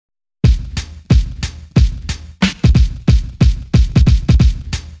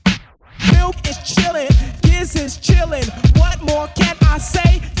bitches is chillin'. What more can I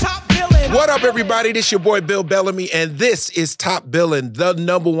say? Top billin'. What up, everybody? This your boy Bill Bellamy, and this is Top Billin', the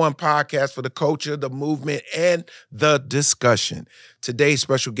 #1 podcast for the culture, the movement, and the discussion. Today's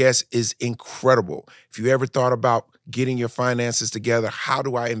special guest is incredible. If you ever thought about getting your finances together, how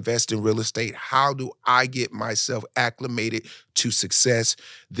do I invest in real estate? How do I get myself acclimated to success?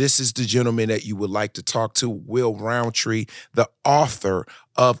 This is the gentleman that you would like to talk to, Will Roundtree, the author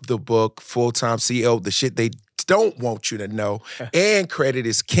of the book, Full-Time CEO, The Shit They Don't Want You to Know, and Credit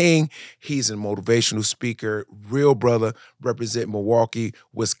is King. He's a motivational speaker, real brother, represent Milwaukee,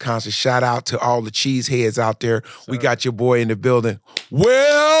 Wisconsin. Shout out to all the cheese heads out there. We got your boy in the building.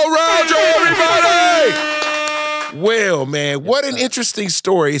 Will Roundtree, everybody! Well, man, what an interesting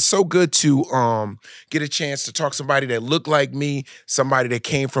story. It's so good to get a chance to talk to somebody that looked like me, somebody that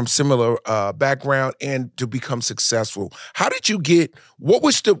came from similar background, and to become successful. How did you get, what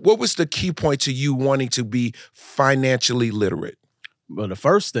was the key point to you wanting to be financially literate? Well, the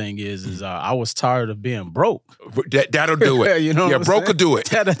first thing is I was tired of being broke. That'll do it. You know yeah, broke will do it.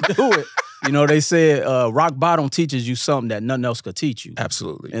 That'll do it. You know, they said rock bottom teaches you something that nothing else could teach you.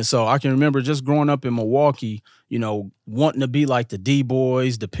 Absolutely. And so I can remember just growing up in Milwaukee, you know, wanting to be like the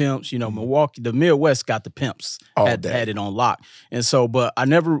D-boys, the pimps. You know, Milwaukee, the Midwest got the pimps, had it on lock. And so, but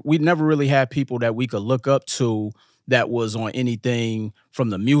we never really had people that we could look up to that was on anything from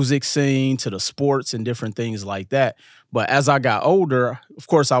the music scene to the sports and different things like that. But as I got older, of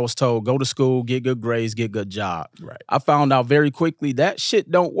course, I was told, go to school, get good grades, get good job. Right. I found out very quickly that shit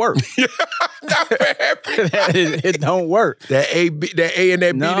don't work. It don't work. That A and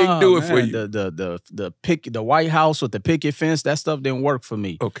that B didn't do it for you. The White House with the picket fence, that stuff didn't work for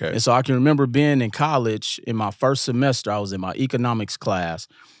me. Okay. And so I can remember being in college in my first semester, I was in my economics class,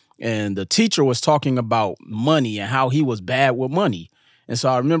 and the teacher was talking about money and how he was bad with money. And so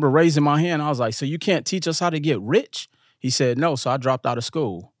I remember raising my hand. I was like, so you can't teach us how to get rich? He said, no. So I dropped out of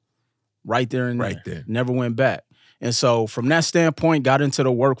school right there and there. Never went back. And so from that standpoint, got into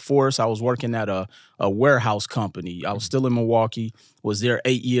the workforce. I was working at a warehouse company. I was still in Milwaukee, was there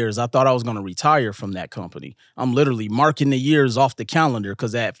 8 years. I thought I was going to retire from that company. I'm literally marking the years off the calendar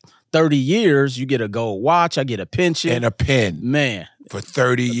because at 30 years, you get a gold watch. I get a pension. And a pen. Man. For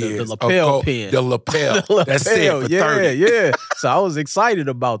 30 years. The lapel pen. The lapel. That's it, for 30. Yeah. So I was excited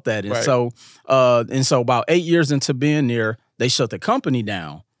about that. And so about 8 years into being there, they shut the company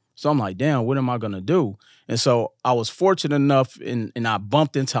down. So I'm like, damn, what am I going to do? And so I was fortunate enough and I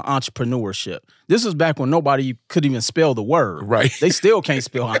bumped into entrepreneurship. This was back when nobody could even spell the word. Right. They still can't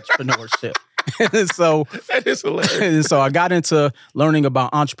spell entrepreneurship. And so that is hilarious. And so I got into learning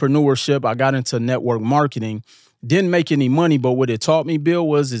about entrepreneurship. I got into network marketing. Didn't make any money, but what it taught me,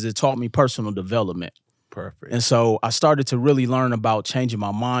 Bill, it taught me personal development. Perfect. And so I started to really learn about changing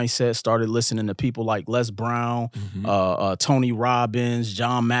my mindset, started listening to people like Les Brown, Tony Robbins,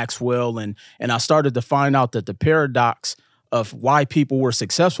 John Maxwell, and I started to find out that the paradox of why people were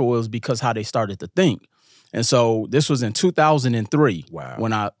successful was because how they started to think. And so this was in 2003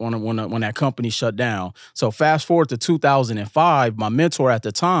 when that company shut down. So fast forward to 2005, my mentor at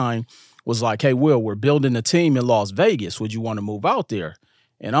the time was like, hey, Will, we're building a team in Las Vegas. Would you want to move out there?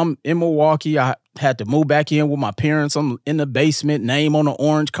 And I'm in Milwaukee. I had to move back in with my parents. I'm in the basement, name on an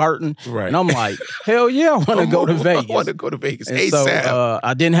orange carton. Right. And I'm like, hell yeah, I want to go to Vegas. I want to go to Vegas. And so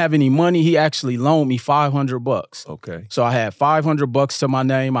I didn't have any money. He actually loaned me $500. Okay. So I had $500 to my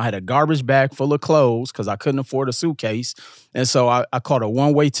name. I had a garbage bag full of clothes because I couldn't afford a suitcase. And so I caught a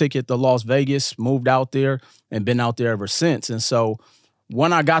one-way ticket to Las Vegas, moved out there, and been out there ever since. And so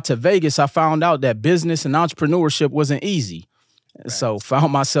when I got to Vegas, I found out that business and entrepreneurship wasn't easy. Right. So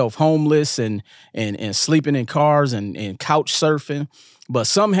found myself homeless and sleeping in cars and couch surfing. But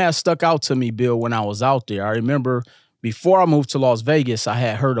some had stuck out to me, Bill, when I was out there. I remember before I moved to Las Vegas, I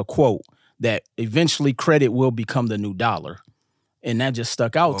had heard a quote that eventually credit will become the new dollar. And that just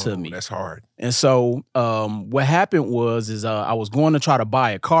stuck out to me. That's hard. And so what happened was I was going to try to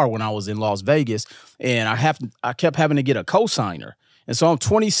buy a car when I was in Las Vegas, and I kept having to get a cosigner. And so I'm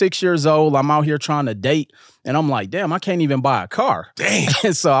 26 years old. I'm out here trying to date. And I'm like, damn, I can't even buy a car. Damn.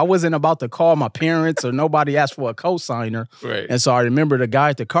 And so I wasn't about to call my parents or nobody asked for a cosigner. Right. And so I remember the guy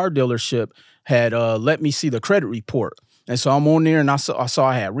at the car dealership had let me see the credit report. And so I'm on there and I saw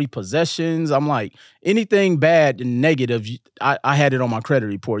I had repossessions. I'm like, anything bad and negative, I had it on my credit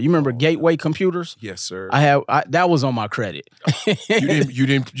report. You remember Gateway Computers? Yes, sir. That was on my credit. You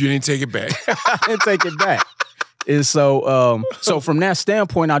didn't take it back. I didn't take it back. And so from that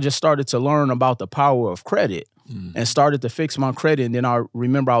standpoint, I just started to learn about the power of credit and started to fix my credit. And then I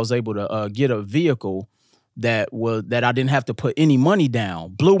remember I was able to get a vehicle that I didn't have to put any money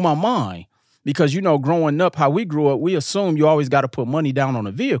down. Blew my mind. because, growing up, how we grew up, we assume you always got to put money down on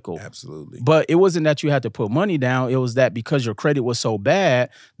a vehicle. Absolutely. But it wasn't that you had to put money down. It was that because your credit was so bad,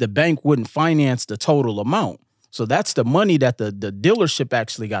 the bank wouldn't finance the total amount. So that's the money that the dealership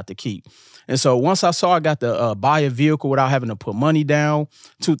actually got to keep. And so once I saw I got to buy a vehicle without having to put money down,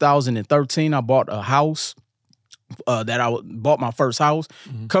 2013, I bought a house. Bought my first house.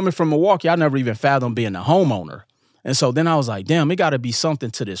 Coming from Milwaukee, I never even fathomed being a homeowner. And so then I was like, damn, it got to be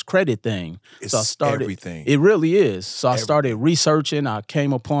something to this credit thing. It's so I started, everything. It really is. So I started researching. I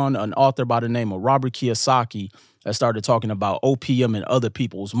came upon an author by the name of Robert Kiyosaki that started talking about opium and other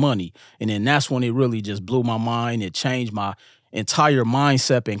people's money. And then that's when it really just blew my mind. It changed my entire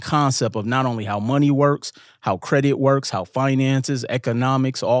mindset and concept of not only how money works, how credit works, how finances,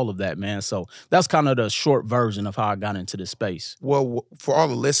 economics, all of that, man. So that's kind of the short version of how I got into this space. Well, for all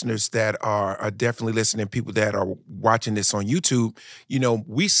the listeners that are definitely listening, people that are watching this on YouTube,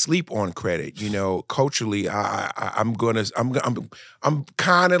 we sleep on credit. Culturally, I'm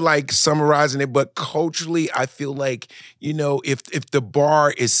kind of like summarizing it, but culturally, I feel like, if the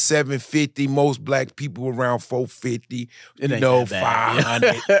bar is $750, most black people around $450,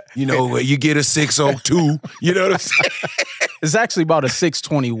 500, you get a 602. You know what I'm saying? It's actually about a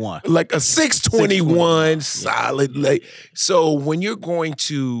 621. Like a 621 solid. Like, so when you're going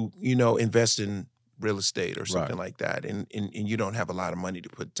to, invest in real estate or something like that, and you don't have a lot of money to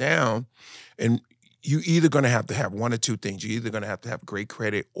put down, and you're either going to have one or two things. You're either going to have great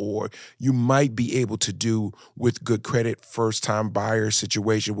credit, or you might be able to do with good credit first-time buyer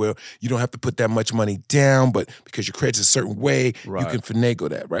situation where you don't have to put that much money down, but because your credit's a certain way, you can finagle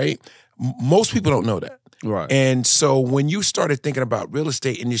that, right? Most people don't know that. Right. And so when you started thinking about real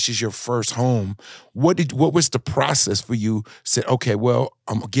estate and this is your first home, what was the process for you? Said, okay, well,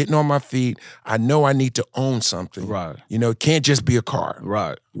 I'm getting on my feet. I know I need to own something. Right. It can't just be a car.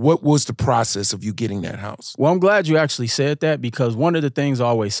 Right. What was the process of you getting that house? Well, I'm glad you actually said that, because one of the things I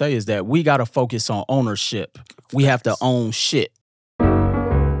always say is that we got to focus on ownership. We have to own shit.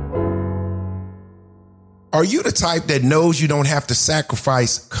 Are you the type that knows you don't have to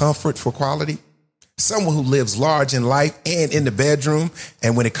sacrifice comfort for quality? Someone who lives large in life and in the bedroom,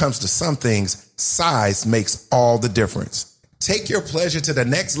 and when it comes to some things, size makes all the difference. Take your pleasure to the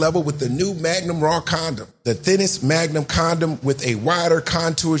next level with the new Magnum Raw condom, the thinnest Magnum condom with a wider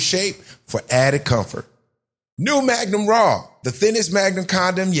contour shape for added comfort. New Magnum Raw, the thinnest Magnum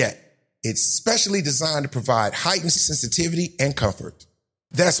condom yet. It's specially designed to provide heightened sensitivity and comfort.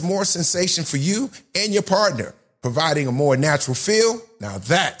 That's more sensation for you and your partner, providing a more natural feel. Now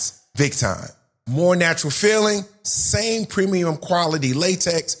that's big time. More natural feeling, same premium quality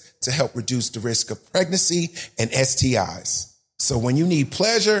latex to help reduce the risk of pregnancy and STIs. So when you need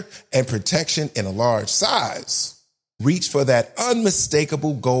pleasure and protection in a large size, reach for that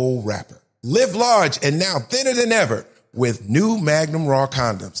unmistakable gold wrapper. Live large and now thinner than ever with new Magnum Raw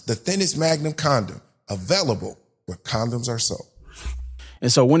condoms, the thinnest Magnum condom, available where condoms are sold.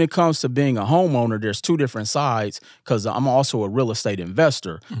 And so when it comes to being a homeowner, there's two different sides, because I'm also a real estate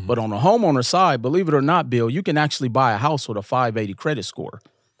investor. Mm-hmm. But on the homeowner side, believe it or not, Bill, you can actually buy a house with a 580 credit score.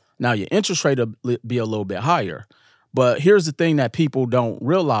 Now, your interest rate will be a little bit higher. But here's the thing that people don't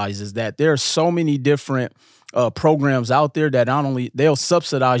realize is that there's so many different programs out there that not only they'll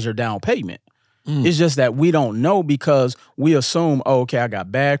subsidize your down payment. It's just that we don't know, because we assume, I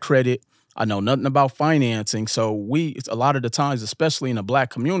got bad credit. I know nothing about financing. So a lot of the times, especially in the black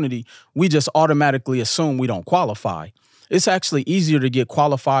community, we just automatically assume we don't qualify. It's actually easier to get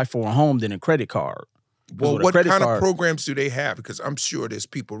qualified for a home than a credit card. Well, what kind of programs do they have? Because I'm sure there's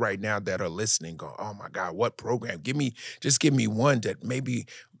people right now that are listening going, oh my God, what program? Give me one that maybe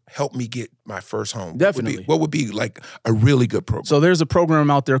help me get my first home. Definitely. What would be like a really good program? So there's a program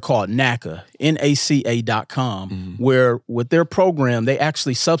out there called NACA, NACA.com, where with their program, they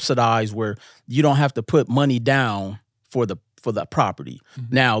actually subsidize where you don't have to put money down for the property.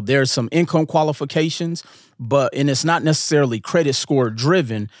 Mm-hmm. Now, there's some income qualifications, and it's not necessarily credit score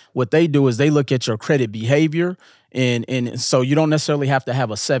driven. What they do is they look at your credit behavior. And so you don't necessarily have to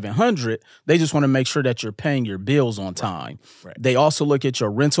have a 700. They just want to make sure that you're paying your bills on time. Right. They also look at your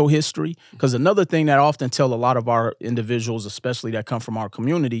rental history, because another thing that I often tell a lot of our individuals, especially that come from our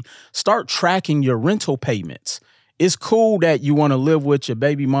community, start tracking your rental payments. It's cool that you want to live with your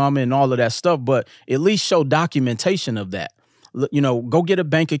baby mama and all of that stuff, but at least show documentation of that. Go get a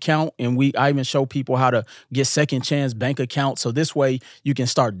bank account, and I even show people how to get second chance bank accounts. So this way you can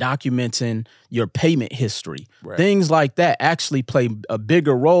start documenting your payment history. Right. Things like that actually play a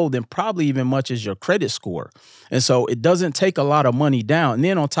bigger role than probably even much as your credit score. And so it doesn't take a lot of money down. And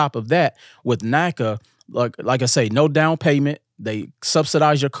then on top of that, with NACA, like I say, no down payment. They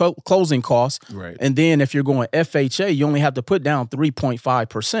subsidize your closing costs. Right. And then if you're going FHA, you only have to put down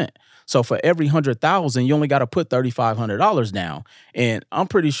 3.5%. So for every 100,000, you only got to put $3,500 down. And I'm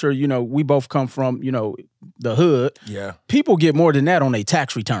pretty sure, we both come from, the hood. Yeah. People get more than that on their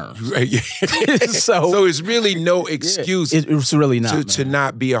tax returns. Right. So it's really no excuse. It's really not to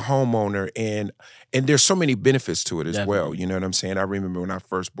not be a homeowner, and there's so many benefits to it as Definitely. well. You know what I'm saying? I remember when I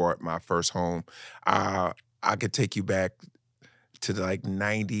first bought my first home, I could take you back to like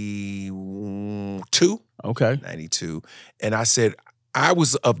 92. Okay. 92. And I said, I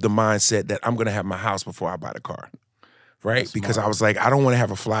was of the mindset that I'm going to have my house before I buy the car. Right? That's because smart. I was like, I don't want to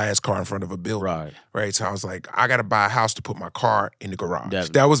have a fly-ass car in front of a building. Right? So I was like, I got to buy a house to put my car in the garage.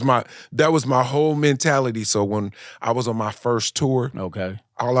 Definitely. That was my whole mentality. So when I was on my first tour, okay,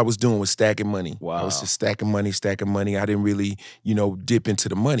 all I was doing was stacking money. Wow. I was just stacking money. I didn't really, dip into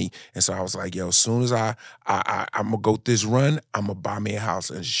the money. And so I was like, yo, as soon as I'm going to go this run, I'm going to buy me a house.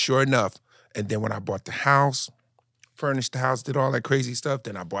 And sure enough, and then when I bought the house, furnished the house, did all that crazy stuff,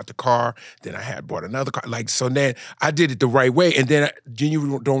 then I bought the car, then I had bought another car. So then I did it the right way. And then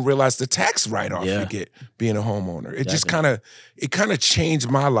you don't realize the tax write-off you get being a homeowner. It just kind of changed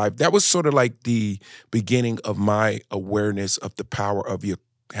my life. That was sort of like the beginning of my awareness of the power of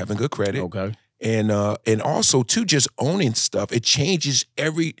having good credit. Okay. And also too, just owning stuff. It changes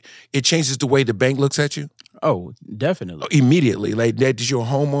the way the bank looks at you. Oh, definitely. Immediately. Like that is your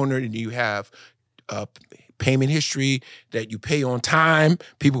homeowner, and you have payment history that you pay on time.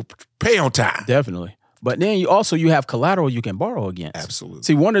 People pay on time. Definitely. But then you have collateral you can borrow against. Absolutely.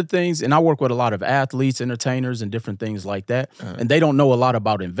 See, one of the things, and I work with a lot of athletes, entertainers, and different things like that, and they don't know a lot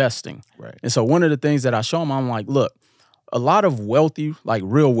about investing. Right. And so one of the things that I show them, I'm like, look, a lot of wealthy, like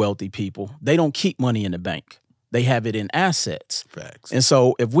real wealthy people, they don't keep money in the bank. They have it in assets. Facts. And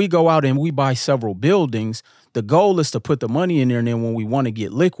so if we go out and we buy several buildings, the goal is to put the money in there, and then when we want to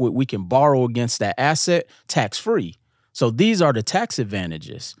get liquid, we can borrow against that asset tax-free. So these are the tax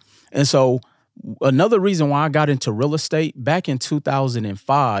advantages. And so another reason why I got into real estate, back in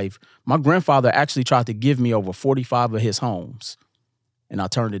 2005, my grandfather actually tried to give me over 45 of his homes, and I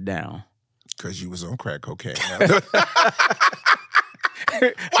turned it down. Because you was on crack cocaine.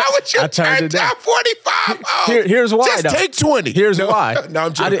 Why would you turn down 45? Here's why. Just take 20. Here's why. No,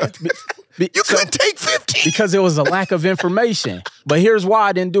 I'm joking. You couldn't take 50. Because there was a lack of information. But here's why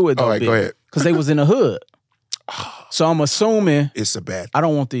I didn't do it, though. All right, go ahead. Because they was in the hood. So I'm assuming it's a bad thing. I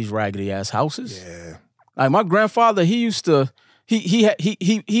don't want these raggedy ass houses. Yeah. Like my grandfather, he used to he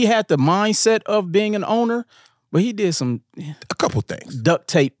had the mindset of being an owner, but he did a couple things. Duct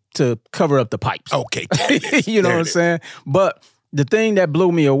tape to cover up the pipes. Okay. You know what I'm saying? But the thing that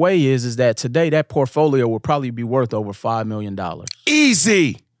blew me away is that today that portfolio will probably be worth over $5 million.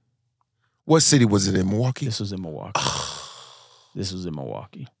 Easy. What city was it in? Milwaukee? This was in Milwaukee. This was in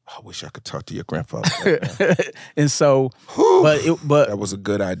Milwaukee. I wish I could talk to your grandfather. And so, but that was a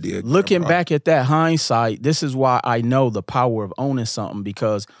good idea. Looking back at that hindsight, this is why I know the power of owning something,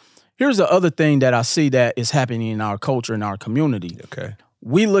 because here's the other thing that I see that is happening in our culture, in our community. Okay.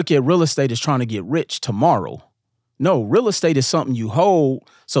 We look at real estate as trying to get rich tomorrow. No, real estate is something you hold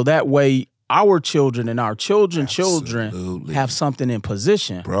so that way our children and our children have something in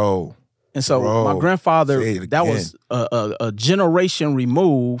position. Bro. And so my grandfather, that was a generation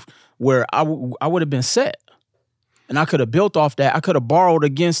removed where I would have been set. And I could have built off that. I could have borrowed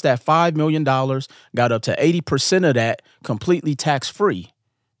against that $5 million, got up to 80% of that completely tax-free.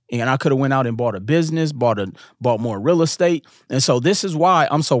 And I could have went out and bought a business, bought more real estate. And so this is why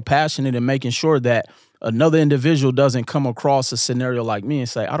I'm so passionate in making sure that another individual doesn't come across a scenario like me and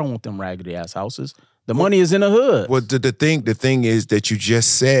say, I don't want them raggedy ass houses. The money is in the hood. Well, the thing is that you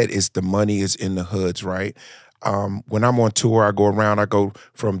just said is the money is in the hoods, right? When I'm on tour, I go around. I go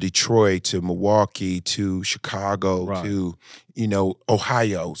from Detroit to Milwaukee to Chicago to,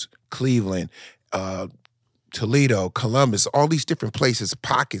 Ohio, Cleveland, Toledo, Columbus, all these different places,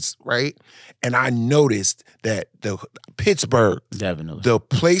 pockets, right? And I noticed that the Pittsburgh, definitely, the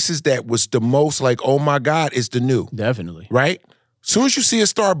places that was the most like, oh my God, is the new. Definitely. Right? Soon as you see a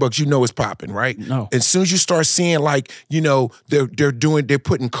Starbucks, you know it's popping, right? No. As soon as you start seeing like, they're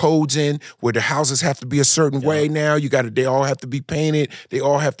putting codes in where the houses have to be a certain way now. They all have to be painted. They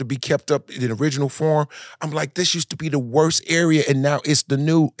all have to be kept up in original form. I'm like, this used to be the worst area and now it's the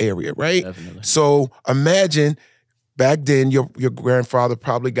new area, right? Definitely. So imagine back then your grandfather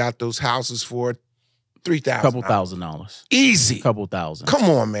probably got those houses for $3,000. Couple $1,000. Easy. Couple thousand. Come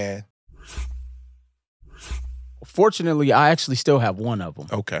on, man. Fortunately, I actually still have one of them.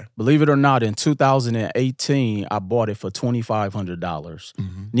 Okay. Believe it or not, in 2018, I bought it for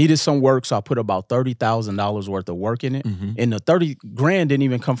 $2,500. Needed some work, so I put about $30,000 worth of work in it. And the 30 grand didn't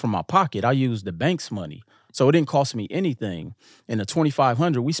even come from my pocket. I used the bank's money. So it didn't cost me anything. And the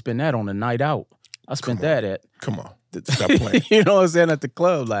 $2,500, we spent that on a night out. I spent that at... Come on. Stop playing. You know what I'm saying, at the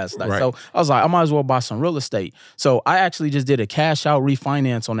club last night. Right. So I was like, I might as well buy some real estate. So I actually just did a cash out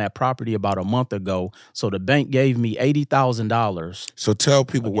refinance on that property about a month ago. So the bank gave me $80,000. So tell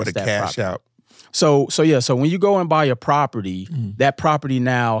people what a against that cash property. out. So when you go and buy a property, that property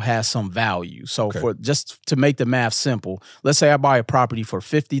now has some value. So for just to make the math simple, let's say I buy a property for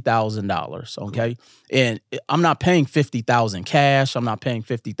 $50,000, okay? And I'm not paying $50,000 cash. I'm not paying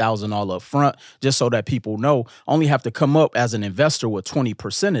 $50,000 all up front, just so that people know. I only have to come up as an investor with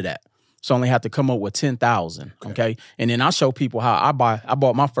 20% of that. So I only have to come up with $10,000, okay? And then I show people how I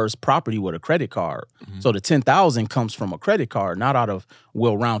bought my first property with a credit card. So the $10,000 comes from a credit card, not out of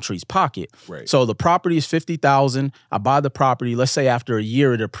Will Roundtree's pocket. Right. So the property is $50,000. I buy the property. Let's say after a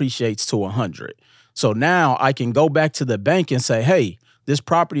year it appreciates to $100. So now I can go back to the bank and say, hey, this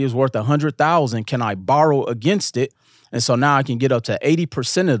property is worth $100,000. Can I borrow against it? And so now I can get up to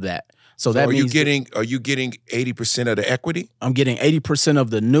 80% of that. So that means are you getting 80% of the equity? I'm getting 80% of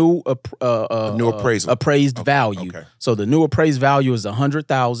the new appraised value. Okay. So the new appraised value is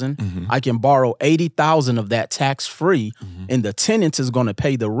 $100,000. I can borrow $80,000 of that tax free, and the tenant is going to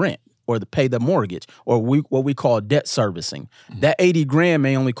pay the rent or pay the mortgage or what we call debt servicing. That 80 grand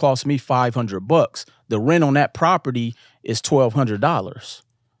may only cost me $500. The rent on that property is $1,200.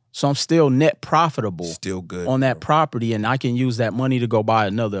 So I'm still net profitable Still good, on that property, and I can use that money to go buy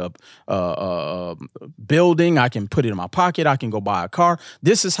another building. I can put it in my pocket. I can go buy a car.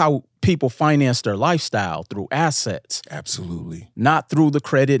 This is how people finance their lifestyle, through assets. Absolutely. Not through the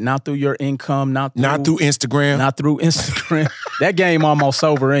credit, not through your income, not through Instagram. Not through Instagram. That game almost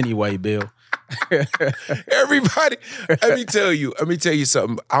over anyway, Bill. Everybody, let me tell you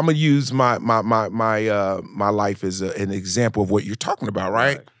something. I'm gonna use my life as an example of what you're talking about,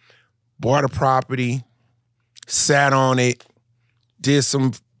 right? Bought a property, sat on it, did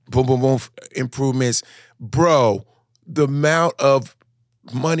some boom improvements. Bro, the amount of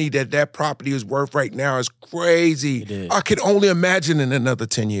money that property is worth right now is crazy. I could only imagine in another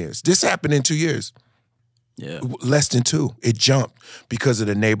 10 years. This happened in 2 years. Yeah. Less than 2. It jumped because of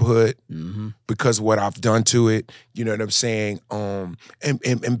the neighborhood, because of what I've done to it. You know what I'm saying?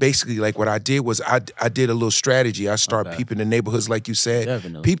 And basically, like, what I did was I did a little strategy. I started peeping the neighborhoods, like you said.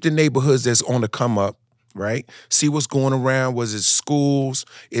 Definitely. Peep the neighborhoods that's on the come up, right? See what's going around. Was it schools?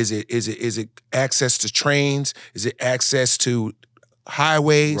 Is it access to trains? Is it access to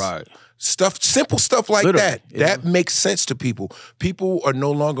highways? Right. Simple stuff like Literally, that. That makes sense to people. People are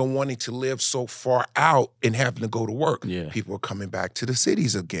no longer wanting to live so far out and having to go to work. Yeah. People are coming back to the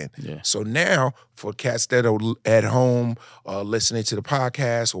cities again. Yeah. So now, for cats that are at home listening to the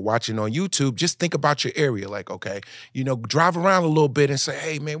podcast or watching on YouTube, just think about your area. Like, okay, drive around a little bit and say,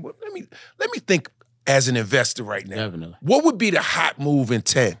 hey, man, let me think as an investor right now. Definitely. What would be the hot move in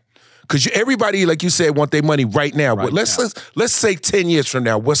 10? Because everybody, like you said, want their money right now. But let's say 10 years from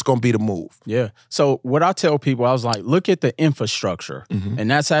now, what's going to be the move? Yeah. So what I tell people, I was like, look at the infrastructure.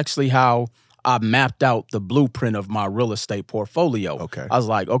 And that's actually how I mapped out the blueprint of my real estate portfolio. Okay. I was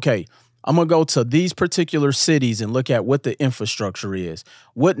like, okay, I'm going to go to these particular cities and look at what the infrastructure is.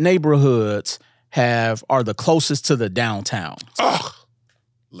 What neighborhoods are the closest to the downtown?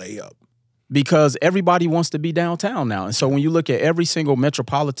 Layup. Because everybody wants to be downtown now. And so when you look at every single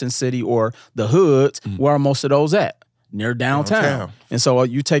metropolitan city or the hoods, where are most of those at? Near downtown. And so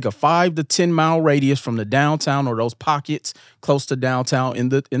you take a 5 to 10 mile radius from the downtown or those pockets close to downtown in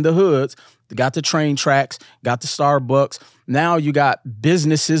the hoods. Got the train tracks, got the Starbucks. Now you got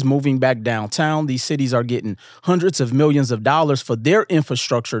businesses moving back downtown. These cities are getting hundreds of millions of dollars for their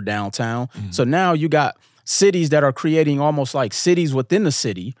infrastructure downtown. So now you got cities that are creating almost like cities within the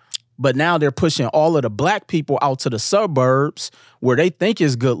city. But now they're pushing all of the black people out to the suburbs where they think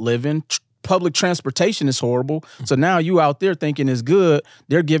is good living. Public transportation is horrible. So now you out there thinking it's good.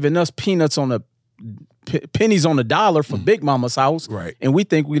 They're giving us pennies on the dollar for Big Mama's house. Right. And we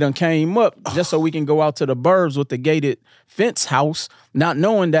think we done came up just so we can go out to the burbs with the gated fence house, not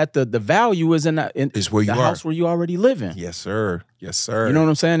knowing that the value is in the house where you already live in. Yes, sir. Yes, sir. You know what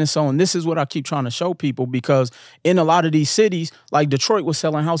I'm saying? And this is what I keep trying to show people, because in a lot of these cities, like Detroit was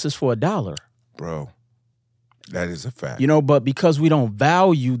selling houses for $1. Bro, that is a fact. But because we don't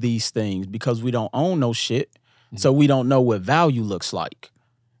value these things, because we don't own no shit, so we don't know what value looks like.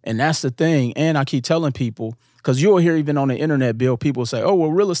 And that's the thing. And I keep telling people, Because you'll hear even on the internet, Bill, people say, oh,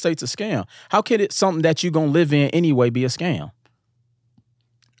 well, real estate's a scam. How could it something that you're going to live in anyway be a scam?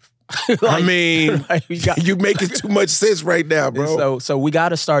 I mean, right, you making too much sense right now, bro. So we got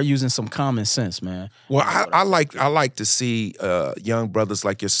to start using some common sense, man. Well, I like to see young brothers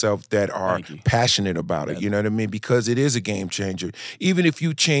like yourself that are passionate about it. You know what I mean? Because it is a game changer. Even if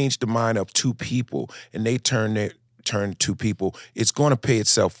you change the mind of two people and they turn two people, it's going to pay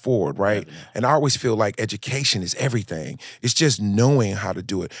itself forward, right? And I always feel like education is everything. It's just knowing how to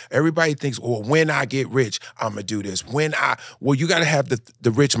do it. Everybody thinks, well, when I get rich, I'm going to do this. Well, you got to have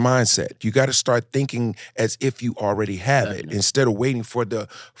the rich mindset. You got to start thinking as if you already have it instead of waiting for the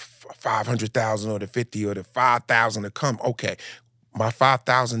 500,000 or the 50 or the 5,000 to come. Okay, my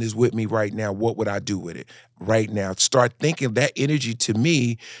 5,000 is with me right now. What would I do with it right now? Start thinking. That energy to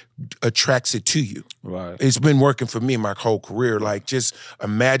me attracts it to you. Right. It's been working for me my whole career, like just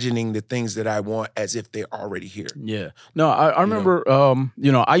imagining the things that I want as if they're already here. Yeah. No, I remember,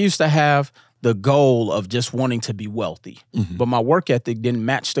 I used to have the goal of just wanting to be wealthy, but my work ethic didn't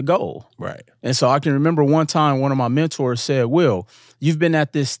match the goal. Right. And so I can remember one time one of my mentors said, Will, you've been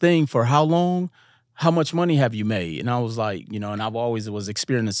at this thing for how long? How much money have you made? And I was like, and I've always was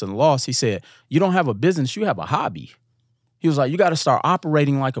experiencing loss. He said, you don't have a business, you have a hobby. He was like, you got to start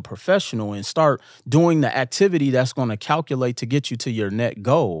operating like a professional and start doing the activity that's going to calculate to get you to your net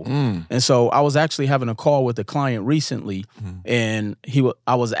goal. And so I was actually having a call with a client recently, and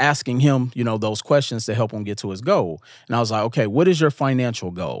I was asking him, those questions to help him get to his goal. And I was like, okay, what is your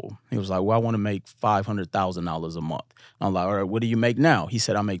financial goal? He was like, well, I want to make $500,000 a month. I'm like, all right, what do you make now? He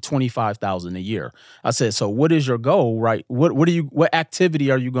said, I make $25,000 a year. I said, so what is your goal, right? What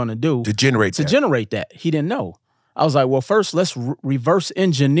activity are you going to do to generate that? He didn't know. I was like, well, first, let's reverse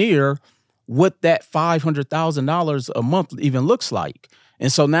engineer what that $500,000 a month even looks like. And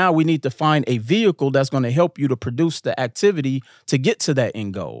so now we need to find a vehicle that's going to help you to produce the activity to get to that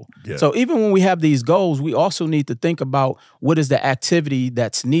end goal. Yeah. So even when we have these goals, we also need to think about what is the activity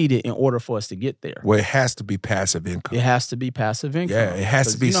that's needed in order for us to get there. Well, it has to be passive income. It has to be passive income. Yeah, it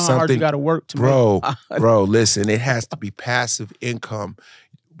has to be something. How hard you got to work to Bro, listen, it has to be passive income.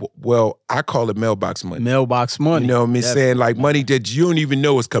 Well, I call it mailbox money. Mailbox money. You know what I mean? Saying like money that you don't even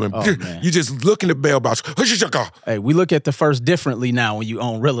know is coming. Oh, you just look in the mailbox. Hey, we look at the first differently now when you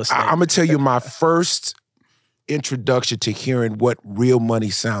own real estate. I'm going to tell you my first introduction to hearing what real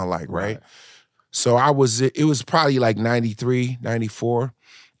money sound like, right? So it was probably like 93, 94,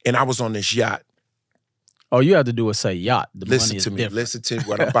 and I was on this yacht. Oh, you had to do is say yacht. Listen to me. Different. Listen to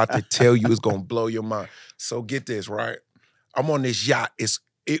what I'm about to tell you is going to blow your mind. So get this, right? I'm on this yacht.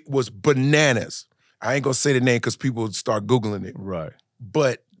 It was bananas. I ain't gonna say the name because people would start Googling it. Right.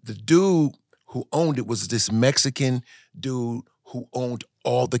 But the dude who owned it was this Mexican dude who owned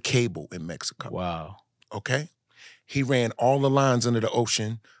all the cable in Mexico. Wow. Okay? He ran all the lines under the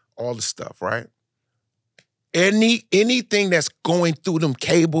ocean, all the stuff, right? Anything that's going through them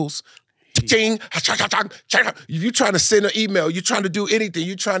cables, ching, if you're trying to send an email, you're trying to do anything,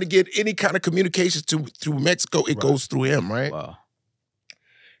 you're trying to get any kind of communications through Mexico, it goes through him, right? Wow.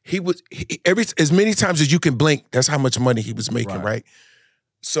 As many times as you can blink, that's how much money he was making, right?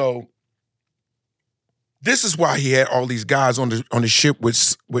 So this is why he had all these guys on the ship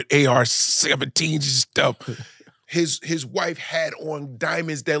with AR-17s and stuff. His wife had on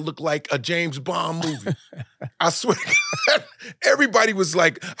diamonds that looked like a James Bond movie. I swear to God, everybody was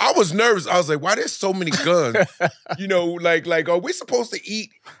like, I was nervous. I was like, why there's so many guns? Like, are we supposed to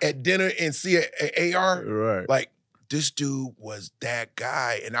eat at dinner and see an AR? Right. Like, this dude was that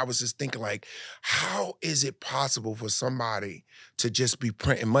guy. And I was just thinking, like, how is it possible for somebody to just be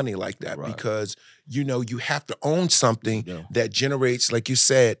printing money like that? Right. Because, you have to own something that generates, like you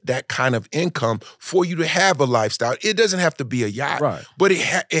said, that kind of income for you to have a lifestyle. It doesn't have to be a yacht, but it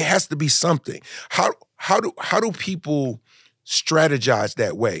has to be something. How do people strategize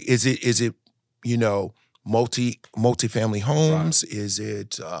that way? Is it multi-family homes? Right. Is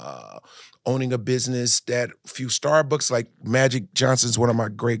it owning a business that few Starbucks, like Magic Johnson's one of my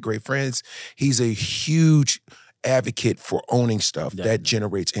great friends. He's a huge advocate for owning stuff that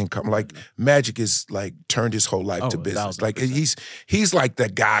generates income. Like Magic is like turned his whole life to business. 1,000%. Like he's like the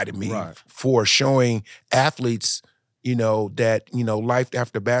guy to me for showing athletes, that, life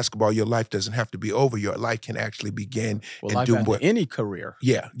after basketball, your life doesn't have to be over. Your life can actually begin and do what any career.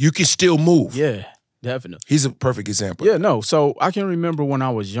 Yeah. You can still move. Yeah. Definitely. He's a perfect example. Yeah, no. So I can remember when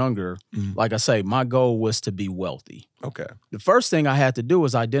I was younger, like I say, my goal was to be wealthy. Okay. The first thing I had to do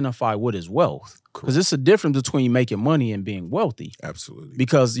was identify what is wealth. Because it's a difference between making money and being wealthy. Absolutely.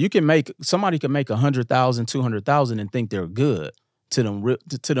 Because somebody can make $100,000, $200,000 and think they're good. to them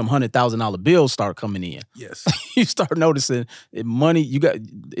 $100,000 bills start coming in. Yes. You start noticing money.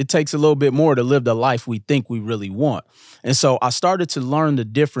 It takes a little bit more to live the life we think we really want. And so I started to learn the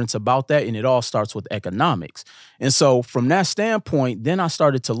difference about that, and it all starts with economics. And so from that standpoint, then I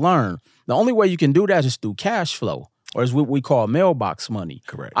started to learn the only way you can do that is through cash flow, or is what we call mailbox money.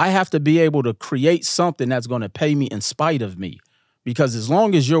 Correct. I have to be able to create something that's going to pay me in spite of me. Because as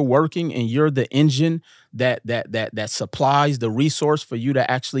long as you're working and you're the engine that supplies the resource for you to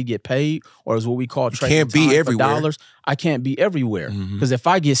actually get paid, or is what we call trading can't be time for everywhere. dollars, I can't be everywhere. Because if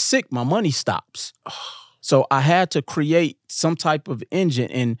I get sick, my money stops. So I had to create some type of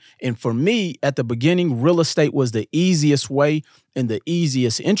engine. And for me, at the beginning, real estate was the easiest way and the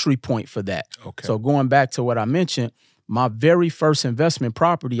easiest entry point for that. Okay. So going back to what I mentioned, my very first investment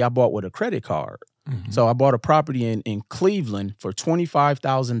property I bought with a credit card. So I bought a property in Cleveland for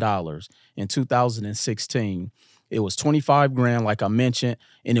 $25,000 in 2016. It was 25 grand, like I mentioned,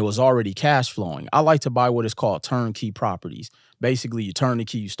 and it was already cash flowing. I like to buy what is called turnkey properties. Basically, you turn the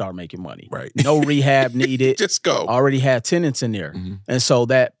key, you start making money. Right. No rehab needed. Just go. Already had tenants in there. And so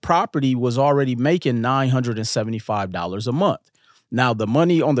that property was already making $975 a month. Now, the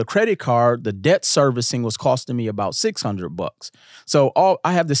money on the credit card, the debt servicing was costing me about $600. So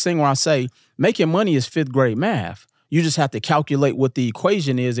I have this thing where I say, making money is fifth grade math. You just have to calculate what the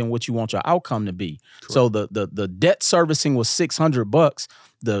equation is and what you want your outcome to be. Correct. So the debt servicing was $600.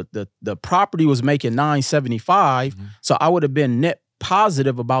 The property was making $975. So I would have been net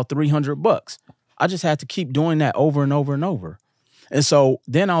positive about $300. I just had to keep doing that over and over and over. And so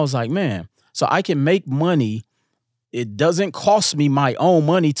then I was like, man, so I can make money. It doesn't cost me my own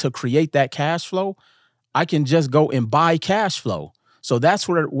money to create that cash flow. I can just go and buy cash flow. So that's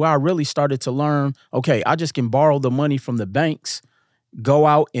where I really started to learn, okay, I just can borrow the money from the banks, go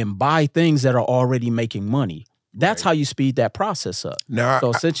out and buy things that are already making money. That's how you speed that process up. Now, so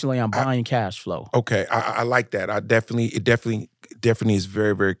essentially, I'm buying cash flow. Okay, I like that. It definitely is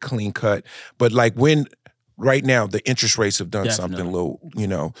very, very clean cut. But like when right now the interest rates have done something low,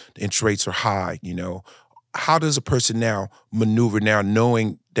 the interest rates are high, how does a person now maneuver now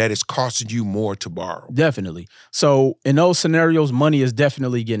knowing that it's costing you more to borrow? Definitely. So in those scenarios, money is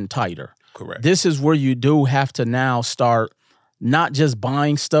definitely getting tighter. Correct. This is where you do have to now start not just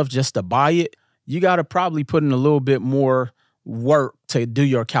buying stuff just to buy it. You got to probably put in a little bit more work to do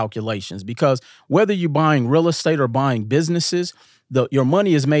your calculations, because whether you're buying real estate or buying businesses, your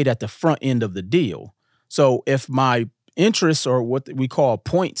money is made at the front end of the deal. So if my interest, or what we call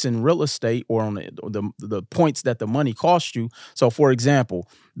points in real estate, or on the points that the money costs you. So for example,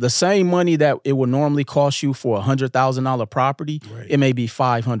 the same money that it would normally cost you for $100,000 property, it may be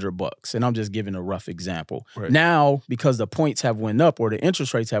 $500. And I'm just giving a rough example. Right. Now, because the points have went up or the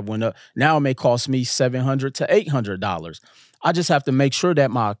interest rates have went up, now it may cost me $700 to $800. I just have to make sure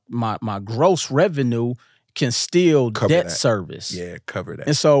that my gross revenue can still cover debt service. Yeah, cover that.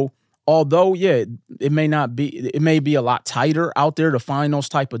 And so although, it may be a lot tighter out there to find those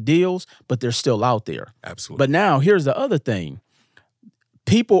type of deals, but they're still out there. Absolutely. But now here's the other thing.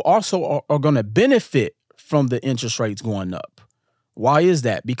 People also are going to benefit from the interest rates going up. Why is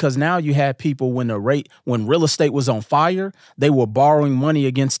that? Because now you had people when real estate was on fire, they were borrowing money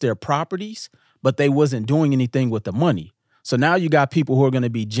against their properties, but they wasn't doing anything with the money. So now you got people who are going to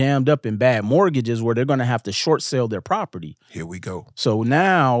be jammed up in bad mortgages where they're going to have to short sell their property. Here we go. So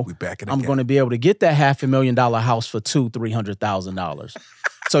now I'm going to be able to get that $500,000 house for $300,000.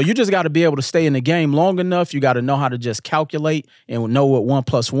 So you just got to be able to stay in the game long enough. You got to know how to just calculate and know what 1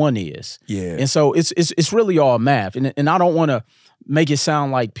 + 1 is. Yeah. And so it's really all math. And I don't want to make it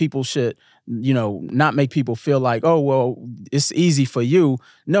sound like people should, not make people feel like, oh, well, it's easy for you.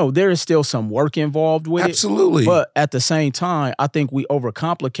 No, there is still some work involved with Absolutely. it. But at the same time, I think we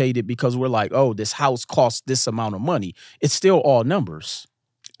overcomplicate it because we're like, oh, this house costs this amount of money. It's still all numbers.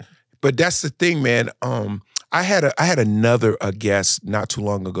 But that's the thing, man. I had another guest not too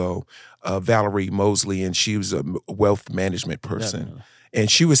long ago, Valerie Mosley, and she was a wealth management person. Definitely. And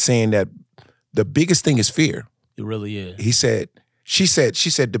she was saying that the biggest thing is fear. It really is. She said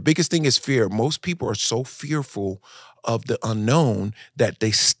the biggest thing is fear. Most people are so fearful of the unknown that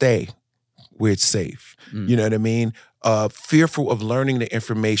they stay where it's safe. You know what I mean? Fearful of learning the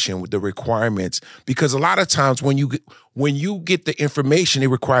information with the requirements, because a lot of times when you get the information, it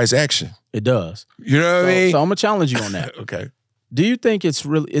requires action. It does. You know what I mean? So I'm gonna challenge you on that. Okay. Do you think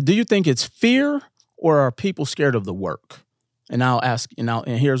it's fear, or are people scared of the work? And I'll ask, and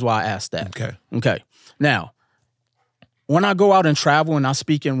here's why I asked that. Okay. Now, when I go out and travel and I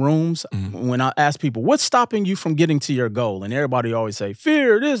speak in rooms, when I ask people, what's stopping you from getting to your goal? And everybody always say,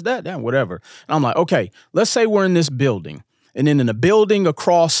 fear, this, that, whatever. And I'm like, okay, let's say we're in this building And then in the building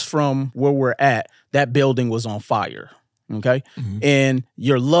across from where we're at, that building was on fire. Okay. And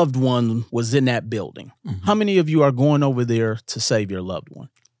your loved one was in that building. How many of you are going over there to save your loved one?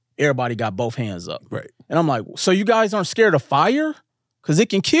 Everybody got both hands up. Right. And I'm like, so you guys aren't scared of fire? Because it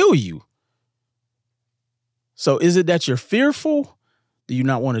can kill you. So is it that you're fearful? Do you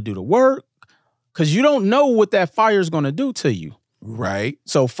not want to do the work? Because you don't know what that fire is going to do to you. Right.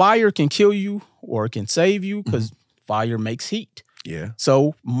 So fire can kill you or it can save you because fire makes heat. Yeah.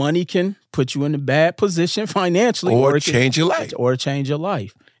 So money can put you in a bad position financially. Or it can change your life. Or change your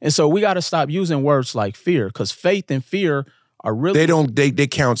life. And so we got to stop using words like fear, because faith and fear are really... They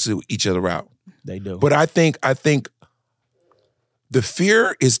cancel each other out. They do. But I think the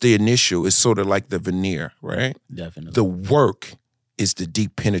fear is the initial, it's sort of like the veneer, right? Definitely. The work is the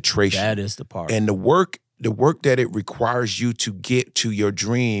deep penetration. That is the part. And the work that it requires you to get to your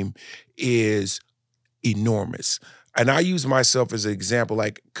dream is enormous. And I use myself as an example.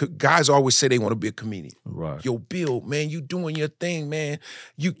 Like, guys always say they want to be a comedian. Right. Yo, Bill, man, you doing your thing, man.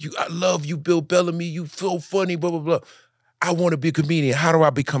 I love you, Bill Bellamy. You so funny, blah, blah, blah. I want to be a comedian. How do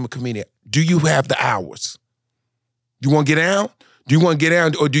I become a comedian? Do you have the hours? You want to get down? Do you want to get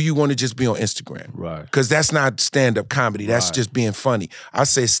down, or do you want to just be on Instagram? Right. Because that's not stand-up comedy. That's Right. just being funny. I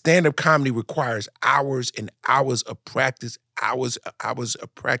say stand-up comedy requires hours and hours of practice, hours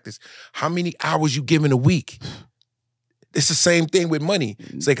of practice. How many hours you give in a week? It's the same thing with money.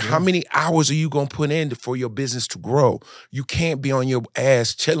 It's like, how many hours are you going to put in for your business to grow? You can't be on your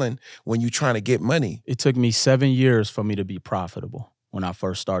ass chilling when you're trying to get money. It took me 7 years for me to be profitable when I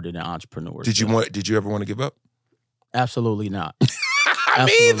first started in entrepreneurship. Did you ever want to give up? Absolutely not.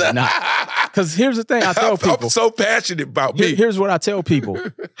 Me either. Because here's the thing I tell people. I'm so passionate about me. Here's what I tell people.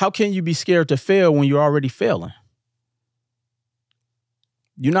 How can you be scared to fail when you're already failing?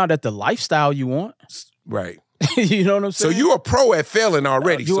 You're not at the lifestyle you want. Right. You know what I'm saying? So you're a pro at failing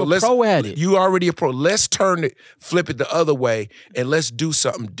already. You're a pro at it. You already a pro. Let's flip it the other way, and let's do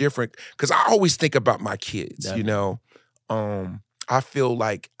something different. Because I always think about my kids, Definitely. you know. I feel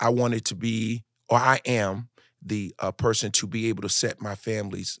like I wanted to be, or I am, the person to be able to set my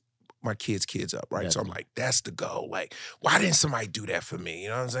kids up, right? Definitely. So I'm like, that's the goal. Like, why didn't somebody do that for me? You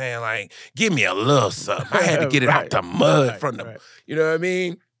know what I'm saying? Like, give me a little something. I had to get it out the mud from the, you know what I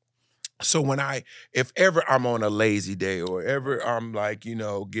mean? So if ever I'm on a lazy day, or ever I'm like,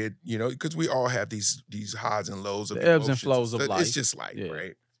 because we all have these highs and lows of the ebbs and emotions. flows of life. It's just life, Yeah.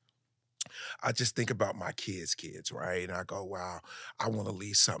 right? I just think about my kids, right? And I go, wow, I want to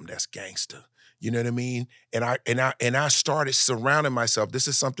leave something that's gangster. You know what I mean? And I started surrounding myself. This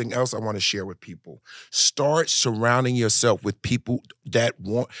is something else I want to share with people. Start surrounding yourself with people that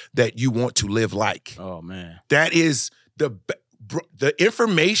you want to live like. Oh man. That is the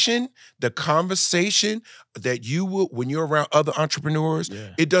information, the conversation that you will, when you're around other entrepreneurs,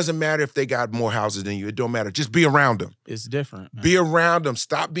 It doesn't matter if they got more houses than you. It don't matter. Just be around them. It's different. Man. Be around them.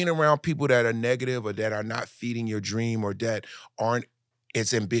 Stop being around people that are negative, or that are not feeding your dream, or that aren't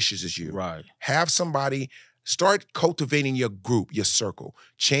as ambitious as you. Right. Have somebody. Start cultivating your group, your circle.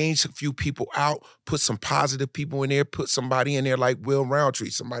 Change a few people out. Put some positive people in there. Put somebody in there like Will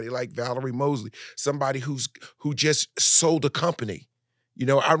Roundtree, somebody like Valerie Mosley, somebody who just sold a company. You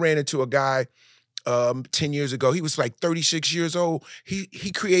know, I ran into a guy 10 years ago. He was like 36 years old.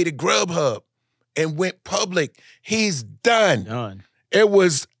 He created Grubhub and went public. He's done. It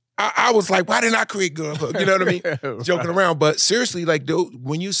was. I was like, why didn't I create Grubhub? You know what I mean? Right. Joking around, but seriously, like,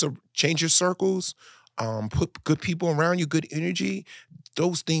 when you change your circles. Put good people around you, good energy,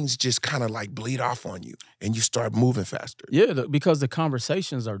 those things just kind of like bleed off on you, and you start moving faster. Yeah, because the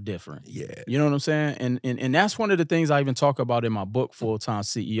conversations are different. Yeah. You know what I'm saying? And that's one of the things I even talk about in my book, Full-Time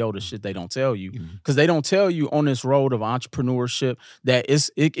CEO, the shit they don't tell you. Because they don't tell you on this road of entrepreneurship that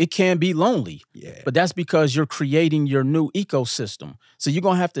it can be lonely. Yeah. But that's because you're creating your new ecosystem. So you're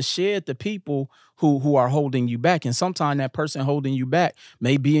going to have to shed the people who are holding you back. And sometimes that person holding you back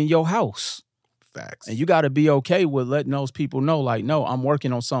may be in your house. Facts. And you got to be okay with letting those people know, like, no, I'm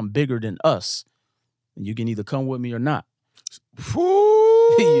working on something bigger than us. And you can either come with me or not.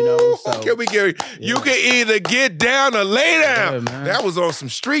 You know, so, you can either get down or lay down. Yeah, man. That was on some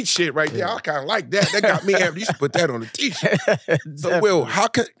street shit right there. I kind of like that. That got me happy. You should put that on a t-shirt. So, Will, how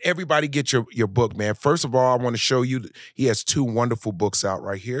can everybody get your book, man? First of all, I want to show you he has 2 wonderful books out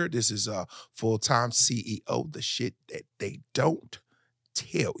right here. This is Full-Time CEO, the shit that they don't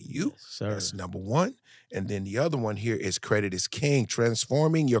tell you. Yes, sir. That's number 1. And then the other one here is Credit is King,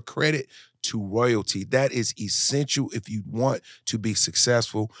 transforming your credit to royalty. That is essential if you want to be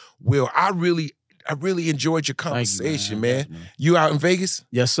successful. Will, I really enjoyed your conversation, man. Definitely. You out in Vegas?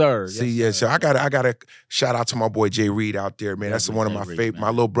 Yes, sir. See, yes, so sir. I gotta shout out to my boy Jay Reed out there, man. That's one of my favorite. My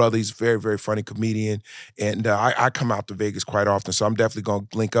little brother, he's a very, very funny comedian, and I come out to Vegas quite often, so I'm definitely gonna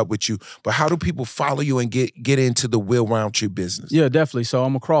link up with you. But how do people follow you and get into the Will Roundtree business? Yeah, definitely. So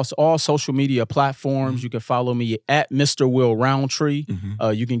I'm across all social media platforms. You can follow me at Mr. Will Roundtree.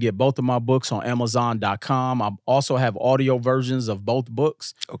 You can get both of my books on Amazon.com. I also have audio versions of both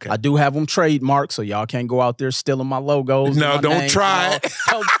books. Okay. I do have them trademarked, so y'all can't go out there stealing my logos. No, my don't name, try it.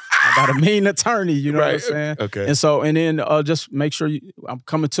 I got a mean attorney, you know what I'm Right. saying? Okay. And so, and then just make sure I'm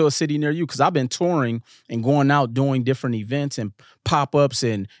coming to a city near you, because I've been touring and going out doing different events and pop-ups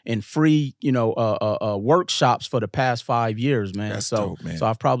and free, workshops for the past 5 years, man. That's dope, man. So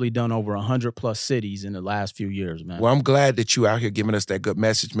I've probably done over 100 plus cities in the last few years, man. Well, I'm glad that you out here giving us that good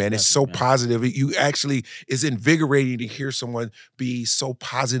message, man. It's so positive. You actually, it's invigorating to hear someone be so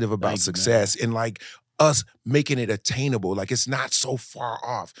positive about success and like us making it attainable. Like it's not so far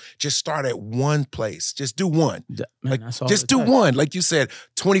off. Just start at one place. Just do one. Man, like that's all just it do takes. one. Like you said,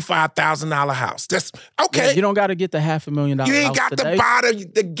 $25,000 house. That's okay. Yeah, you don't got to get the $500,000 You ain't house got today. to buy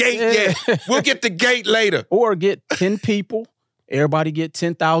the gate yet. We'll get the gate later. Or get 10 people. Everybody get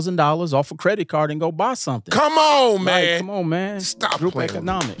 $10,000 off a credit card and go buy something. Come on, Like, man. come on, man. Stop Group playing.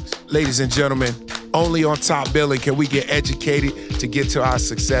 economics. Ladies and gentlemen, only on Top Billing can we get educated to get to our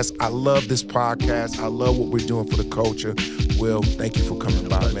success. I love this podcast. I love what we're doing for the culture. Will, thank you for coming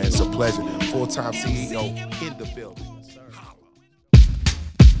by, man. It's a pleasure. Full-time CEO in the building.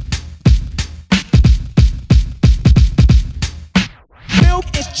 Milk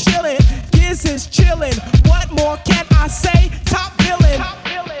is chillin', Giz is chillin'.